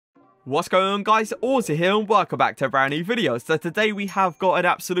What's going on, guys? Auzio here and welcome back to a brand new video. So today we have got an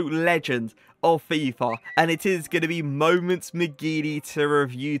absolute legend of FIFA and it is going to be MCGEADY to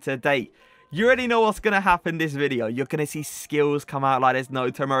review today. You already know what's going to happen in this video. You're going to see skills come out like there's no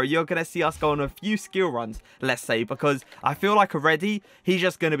tomorrow. You're going to see us go on a few skill runs, let's say, because I feel like already he's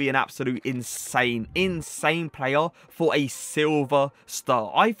just going to be an absolute insane player for a silver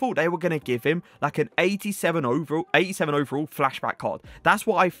star. I thought they were going to give him like an 87 overall flashback card. That's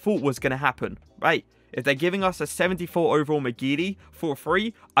what I thought was going to happen, right? If they're giving us a 74 overall MCGEADY for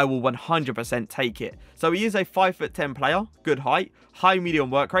free, I will 100% take it. So he is a 5'10" player, good height, high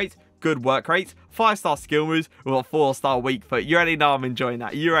medium work rate, good work rate, 5-star skill moves with a 4-star weak foot. You already know I'm enjoying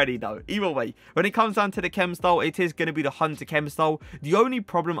that. You already know. Either way, when it comes down to the chem style, it is going to be the Hunter chem style. The only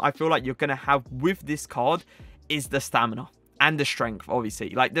problem I feel like you're going to have with this card is the stamina. And the strength,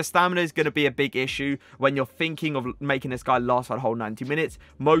 obviously. Like, the stamina is going to be a big issue when you're thinking of making this guy last for the whole 90 minutes.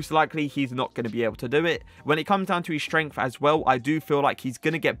 Most likely, he's not going to be able to do it. When it comes down to his strength as well, I do feel like he's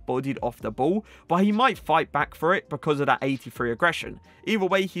going to get bodied off the ball. But he might fight back for it because of that 83 aggression. Either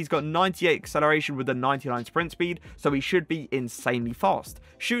way, he's got 98 acceleration with a 99 sprint speed, so he should be insanely fast.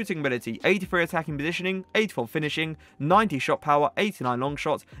 Shooting ability, 83 attacking positioning, 84 finishing, 90 shot power, 89 long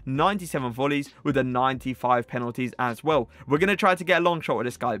shots, 97 volleys with a 95 penalties as well. We're going to try to get a long shot with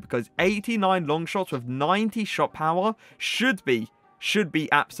this guy because 89 long shots with 90 shot power should be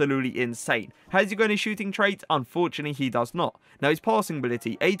absolutely insane. Has he got any shooting traits? Unfortunately, he does not. Now, his passing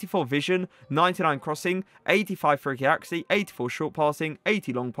ability, 84 vision, 99 crossing, 85 free kick accuracy, 84 short passing,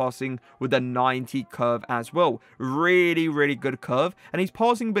 80 long passing with a 90 curve as well. Really good curve. And his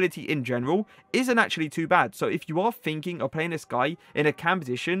passing ability in general isn't actually too bad. So if you are thinking of playing this guy in a cam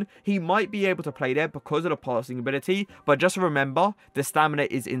position, he might be able to play there because of the passing ability. But just remember, the stamina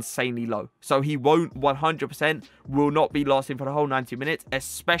is insanely low. So he won't 100% will not be lasting for the whole 90 minutes,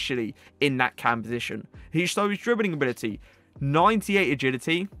 especially in that cam position. His dribbling ability, 98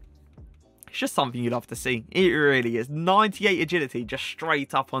 agility. It's just something you love to see. It really is. 98 agility just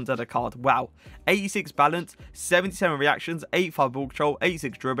straight up onto the card. Wow. 86 balance, 77 reactions, 85 ball control,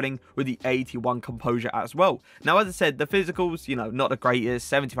 86 dribbling with the 81 composure as well. Now, as I said, the physicals, you know, not the greatest.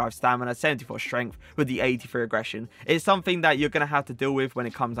 75 stamina, 74 strength with the 83 aggression. It's something that you're going to have to deal with when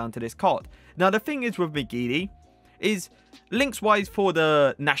it comes down to this card. Now, the thing is with MCGEADY is links wise for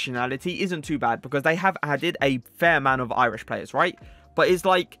the nationality isn't too bad because they have added a fair amount of Irish players, right? But it's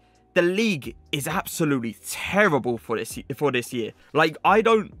like the league is absolutely terrible for this year. Like, I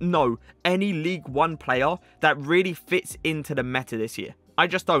don't know any League One player that really fits into the meta this year. I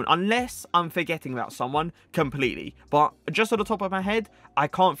just don't, unless I'm forgetting about someone completely. But just on the top of my head, I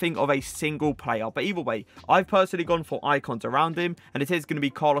can't think of a single player. But either way, I've personally gone for icons around him, and it is going to be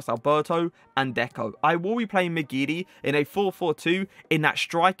Carlos Alberto and Deco. I will be playing MCGEADY in a 4-4-2 in that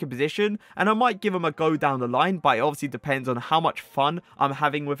striker position, and I might give him a go down the line, but it obviously depends on how much fun I'm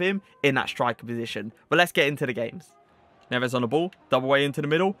having with him in that striker position. But let's get into the games. Neves on the ball, double way into the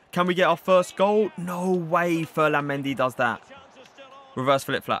middle. Can we get our first goal? No way Ferland Mendy does that. Reverse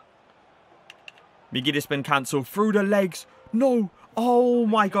flip flat. MCGEADY spin cancel through the legs. No. Oh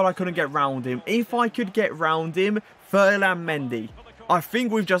my god, I couldn't get round him. If I could get round him, Ferland Mendy, I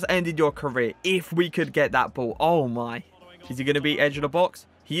think we've just ended your career. If we could get that ball. Oh my. Is he going to be edge of the box?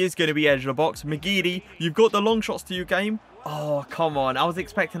 He is going to be edge of the box. MCGEADY, you've got the long shots to your game. Oh, come on. I was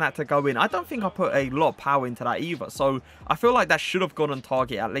expecting that to go in. I don't think I put a lot of power into that either. So I feel like that should have gone on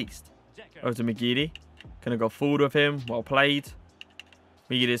target at least. Over to MCGEADY. Going to go forward with him. Well played.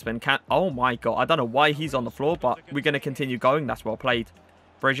 MCGEADY spin oh my god, I don't know why he's on the floor, but we're going to continue going. That's well played.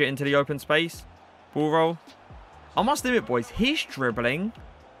 Bridge it into the open space. Ball roll. I must admit, boys, his dribbling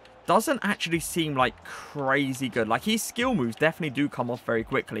doesn't actually seem like crazy good. Like, his skill moves definitely do come off very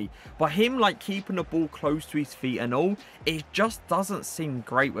quickly, but him like keeping the ball close to his feet and all, it just doesn't seem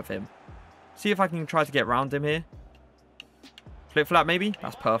great with him. See if I can try to get around him here. Flip flat maybe?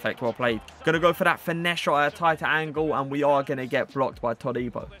 That's perfect. Well played. Going to go for that finesse shot at a tighter angle, and we are going to get blocked by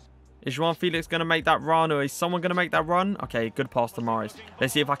Todibo. Is Juan Felix going to make that run, or is someone going to make that run? Okay, good pass to Morris.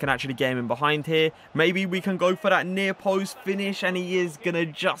 Let's see if I can actually get him in behind here. Maybe we can go for that near post finish, and he is going to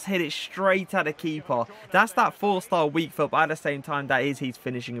just hit it straight at the keeper. That's that 4-star weak foot, but at the same time, that is his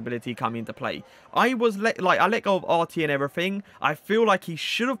finishing ability coming into play. I let go of RT and everything. I feel like he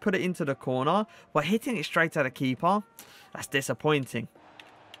should have put it into the corner, but hitting it straight at the keeper, that's disappointing.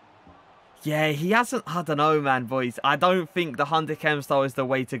 Yeah, he hasn't, I don't know, man, boys. I don't think the Hunter Chem style is the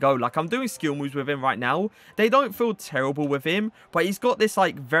way to go. Like, I'm doing skill moves with him right now. They don't feel terrible with him, but he's got this,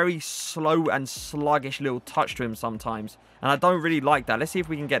 like, very slow and sluggish little touch to him sometimes. And I don't really like that. Let's see if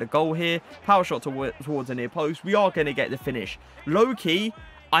we can get a goal here. Power shot towards the near post. We are going to get the finish. Low key,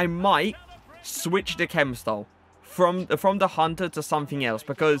 I might switch the chem style from the hunter to something else,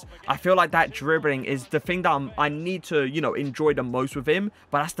 because I feel like that dribbling is the thing that I need to, you know, enjoy the most with him,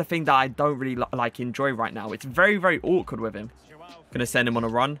 but that's the thing that I don't really like enjoy right now. It's very, very awkward with him. Gonna send him on a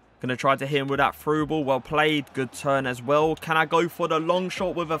run. Gonna try to hit him with that through ball. Well played. Good turn as well. Can I go for the long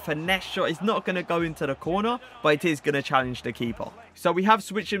shot with a finesse shot? It's not gonna go into the corner, but it is gonna challenge the keeper. So we have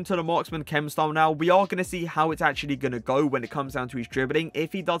switched him to the marksman chem style now. We are gonna see how it's actually gonna go when it comes down to his dribbling.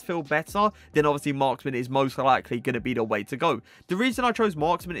 If he does feel better, then obviously marksman is most likely gonna be the way to go. The reason I chose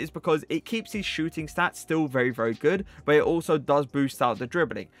marksman is because it keeps his shooting stats still very, very good, but it also does boost out the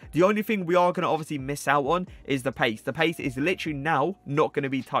dribbling. The only thing we are gonna obviously miss out on is the pace. The pace is literally now not gonna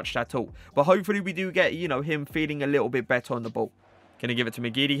be touched at all. But hopefully we do get, you know, him feeling a little bit better on the ball. Gonna give it to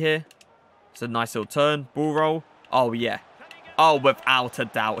MCGEADY here. It's a nice little turn. Ball roll. Oh, yeah. Oh, without a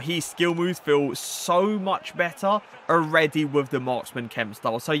doubt. His skill moves feel so much better already with the marksman chem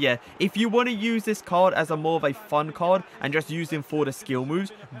style. So, yeah, if you want to use this card as a more of a fun card and just use him for the skill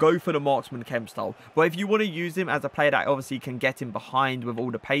moves, go for the marksman chem style. But if you want to use him as a player that obviously can get him behind with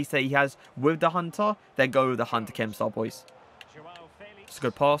all the pace that he has with the hunter, then go with the hunter chem style, boys. It's a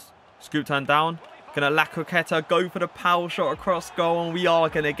good pass. Scoop turn down. Gonna LAKEY go for the power shot across goal, and we are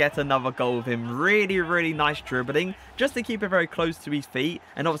gonna get another goal with him. Really, really nice dribbling, just to keep it very close to his feet,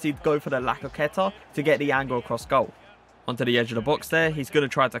 and obviously go for the LAKEY to get the angle across goal. Onto the edge of the box there. He's gonna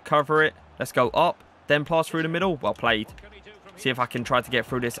try to cover it. Let's go up, then pass through the middle. Well played. See if I can try to get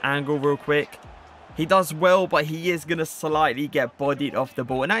through this angle real quick. He does well, but he is going to slightly get bodied off the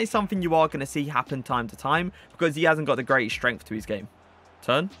ball, and that is something you are going to see happen time to time, because he hasn't got the greatest strength to his game.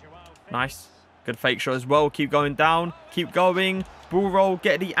 Turn. Nice. Good fake shot as well. Keep going down. Keep going. Ball roll.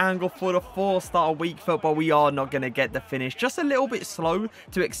 Get the angle for the 4-star weak foot, but we are not going to get the finish. Just a little bit slow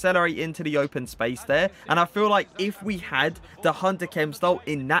to accelerate into the open space there. And I feel like if we had the hunter chem style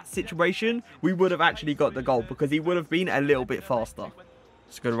in that situation, we would have actually got the goal, because he would have been a little bit faster.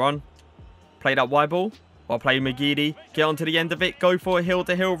 It's a good run. Play that wide ball. Well played, MCGEADY. Get onto the end of it. Go for a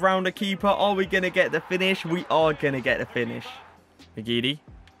hill-to-hill round the keeper. Are we going to get the finish? We are going to get the finish. MCGEADY.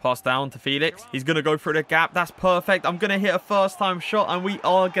 Pass down to Felix. He's going to go through the gap. That's perfect. I'm going to hit a first-time shot, and we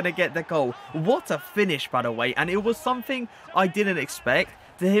are going to get the goal. What a finish, by the way. And it was something I didn't expect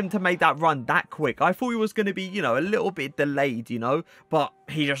to him to make that run that quick. I thought he was going to be, you know, a little bit delayed, you know. But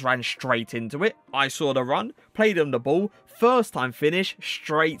he just ran straight into it. I saw the run. Played him the ball. First-time finish.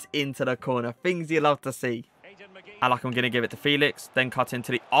 Straight into the corner. Things you love to see. I like I'm going to give it to Felix. Then cut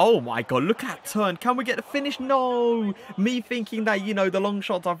into the... Oh my god, look at that turn. Can we get the finish? No. Me thinking that, you know, the long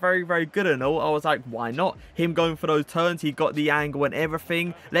shots are very, very good and all. I was like, why not? Him going for those turns. He got the angle and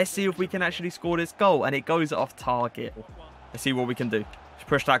everything. Let's see if we can actually score this goal. And it goes off target. Let's see what we can do. Let's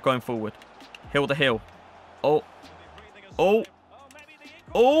push that going forward. Hill to hill. Oh. Oh.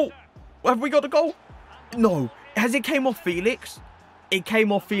 Oh. Have we got the goal? No. Has it came off Felix? It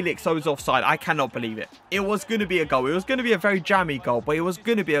came off Felix, so it was offside. I cannot believe it. It was going to be a goal. It was going to be a very jammy goal, but it was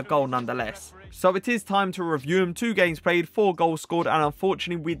going to be a goal nonetheless. So it is time to review him. 2 games played, 4 goals scored, and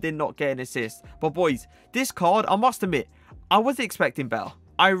unfortunately we did not get an assist. But boys, this card, I must admit, I was expecting better.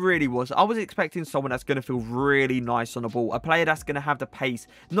 I really was. I was expecting someone that's going to feel really nice on the ball. A player that's going to have the pace,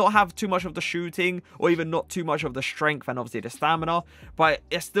 not have too much of the shooting, or even not too much of the strength and obviously the stamina. But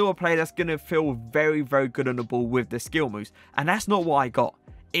it's still a player that's going to feel very, very good on the ball with the skill moves. And that's not what I got.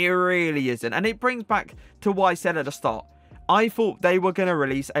 It really isn't. And it brings back to what I said at the start. I thought they were going to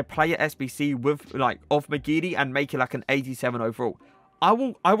release a player SBC with, like, of MCGEADY and make it like an 87 overall. I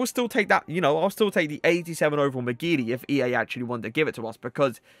will still take that, you know, I'll still take the 87 overall MCGEADY if EA actually wanted to give it to us,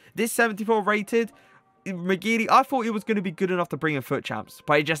 because this 74 rated MCGEADY, I thought it was going to be good enough to bring in FUT champs,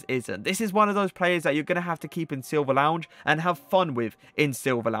 but it just isn't. This is one of those players that you're going to have to keep in Silver Lounge and have fun with in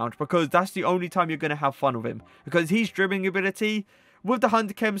Silver Lounge, because that's the only time you're going to have fun with him, because his dribbling ability, with the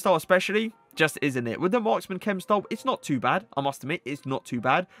hunter chem style especially, just isn't it. With the marksman chem style, it's not too bad. I must admit, it's not too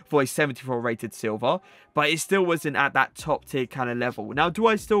bad for a 74 rated silver, but it still wasn't at that top tier kind of level. Now, do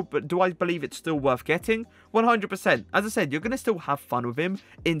I believe it's still worth getting? 100%. As I said, you're going to still have fun with him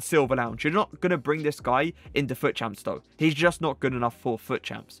in Silver Lounge. You're not going to bring this guy into FUT champs though. He's just not good enough for FUT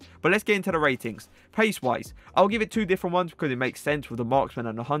champs. But let's get into the ratings. Pace wise, I'll give it 2 different ones because it makes sense with the marksman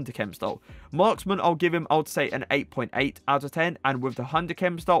and the hunter chem style. Marksman, I'll give him, I would say, an 8.8 out of 10, and with the hunter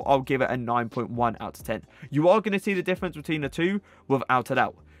chem style, I'll give it a 9.1 out of 10. You are going to see the difference between the two without a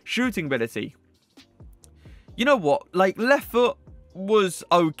doubt. Shooting ability. You know what? Like, left foot, was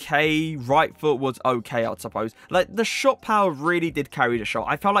okay. Right foot was okay, I suppose. Like, the shot power really did carry the shot.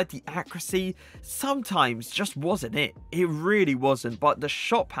 I felt like the accuracy sometimes just wasn't it. It really wasn't. But the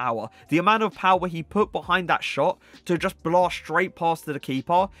shot power, the amount of power he put behind that shot to just blast straight past to the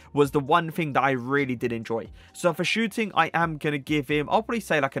keeper was the one thing that I really did enjoy. So for shooting, I am going to give him, I'll probably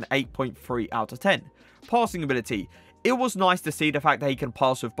say like an 8.3 out of 10. Passing ability. It was nice to see the fact that he can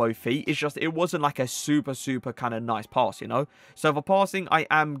pass with both feet. It's just, it wasn't like a super kind of nice pass, you know? So for passing, I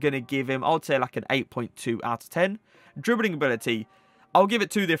am going to give him, I would say like an 8.2 out of 10. Dribbling ability, I'll give it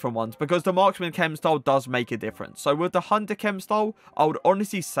two different ones because the marksman chem style does make a difference. So with the hunter chem style, I would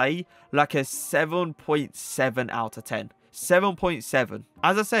honestly say like a 7.7 out of 10. 7.7.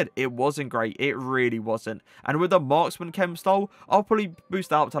 As I said, it wasn't great. It really wasn't. And with the marksman chem style, I'll probably boost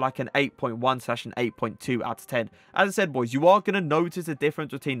that up to like an 8.1 / an 8.2 out of 10. As I said, boys, you are going to notice a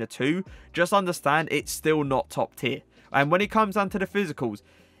difference between the two. Just understand it's still not top tier. And when it comes down to the physicals,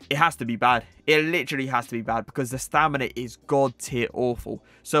 it has to be bad. It literally has to be bad because the stamina is god tier awful.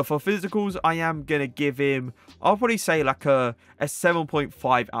 So for physicals, I am going to give him, I'll probably say like a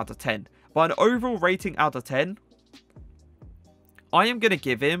 7.5 out of 10. But an overall rating out of 10, I am going to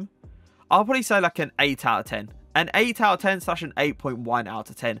give him, I'll probably say like an 8 out of 10. An 8 out of 10 / an 8.1 out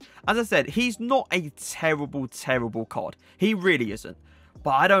of 10. As I said, he's not a terrible card. He really isn't.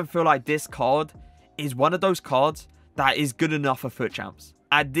 But I don't feel like this card is one of those cards that is good enough for FUT Champs.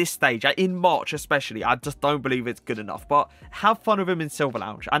 At this stage, in March especially, I just don't believe it's good enough. But have fun with him in Silver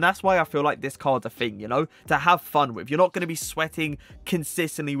Lounge. And that's why I feel like this card's a thing, you know? To have fun with. You're not going to be sweating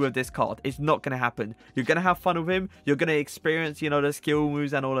consistently with this card. It's not going to happen. You're going to have fun with him. You're going to experience, you know, the skill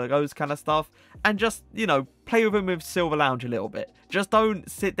moves and all of those kind of stuff. And just, you know, play with him with Silver Lounge a little bit. Just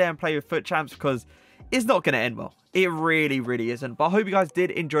don't sit there and play with FUT Champs because it's not going to end well. It really isn't. But I hope you guys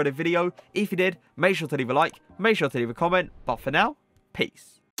did enjoy the video. If you did, make sure to leave a like. Make sure to leave a comment. But for now,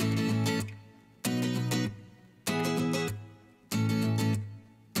 peace.